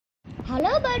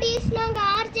Hello buddies, Nanga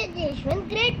RJ Jeshwan.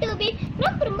 Great to be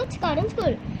from Prim Buds Garden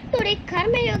School. Today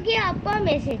Karma Yogi Appa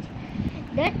message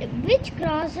that which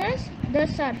crosses the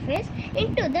surface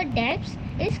into the depths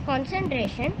is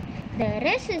concentration. The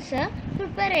rest is a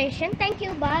preparation. Thank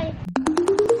you. Bye.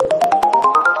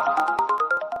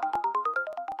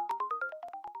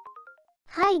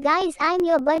 Hi guys, I'm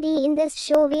your buddy. In this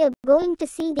show we are going to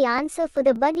see the answer for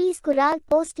the buddies Kural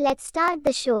post. Let's start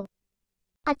the show.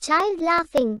 A child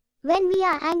laughing when we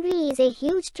are angry is a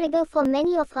huge trigger for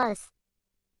many of us.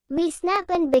 We snap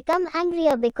and become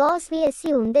angrier because we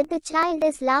assume that the child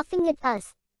is laughing at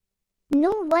us.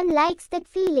 No one likes that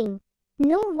feeling.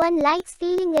 No one likes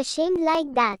feeling ashamed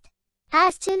like that.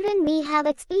 As children we have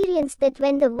experienced that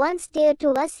when the ones dear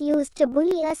to us used to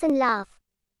bully us and laugh.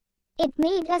 It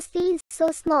made us feel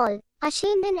so small,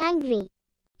 ashamed and angry.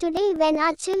 Today when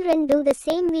our children do the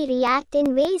same we react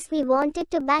in ways we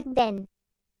wanted to back then.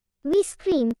 We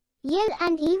scream, yell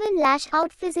and even lash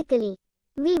out physically.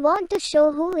 We want to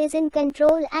show who is in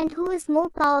control and who is more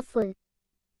powerful.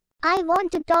 I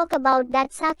want to talk about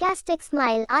that sarcastic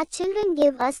smile our children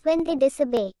give us when they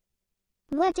disobey.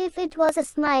 What if it was a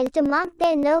smile to mark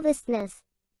their nervousness?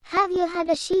 Have you had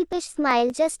a sheepish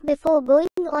smile just before going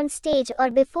on stage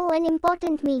or before an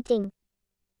important meeting?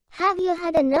 Have you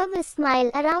had a nervous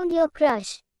smile around your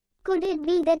crush? Could it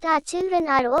be that our children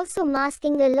are also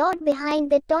masking a lot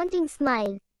behind that taunting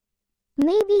smile?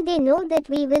 Maybe they know that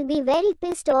we will be very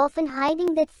pissed off and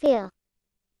hiding that fear.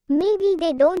 Maybe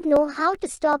they don't know how to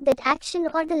stop that action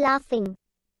or the laughing.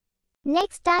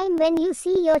 Next time when you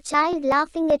see your child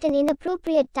laughing at an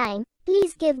inappropriate time,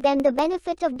 please give them the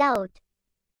benefit of doubt.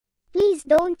 Please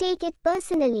don't take it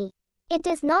personally. It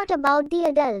is not about the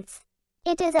adults.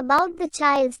 It is about the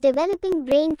child's developing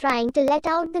brain trying to let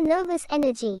out the nervous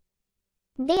energy.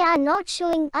 They are not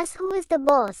showing us who is the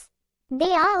boss.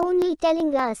 They are only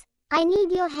telling us, I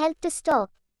need your help to stop.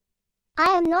 I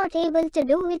am not able to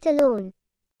do it alone.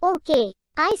 Okay,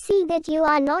 I see that you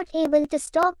are not able to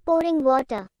stop pouring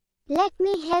water. Let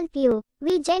me help you.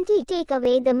 We gently take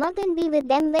away the mug and be with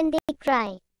them when they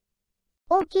cry.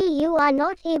 Okay, you are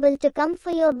not able to come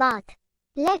for your bath.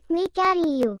 Let me carry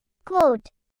you. Quote,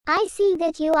 I see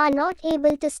that you are not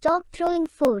able to stop throwing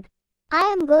food. I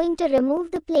am going to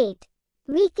remove the plate.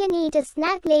 We can eat a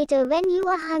snack later when you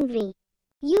are hungry.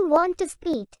 You want to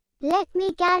spit. Let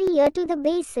me carry you to the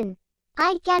basin.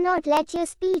 I cannot let you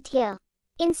spit here.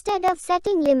 Instead of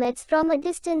setting limits from a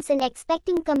distance and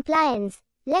expecting compliance,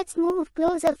 let's move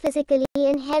closer physically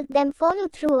and help them follow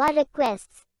through our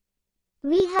requests.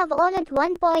 We have all at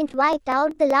one point wiped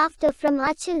out the laughter from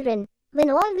our children,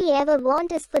 when all we ever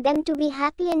want is for them to be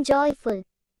happy and joyful.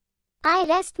 I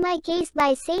rest my case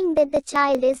by saying that the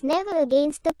child is never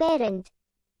against the parent.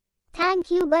 Thank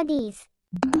you buddies.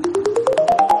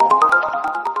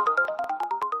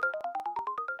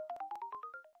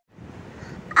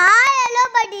 Hello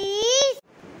buddies.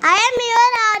 I am your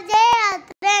RJ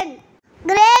Jeshwan.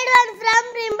 Grade 1 from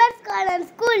Prim Buds Garden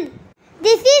School.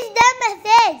 This is the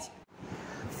message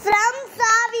from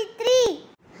Savitri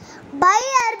by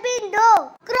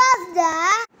Arbindo. Cross the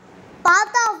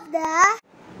path of the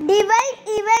divine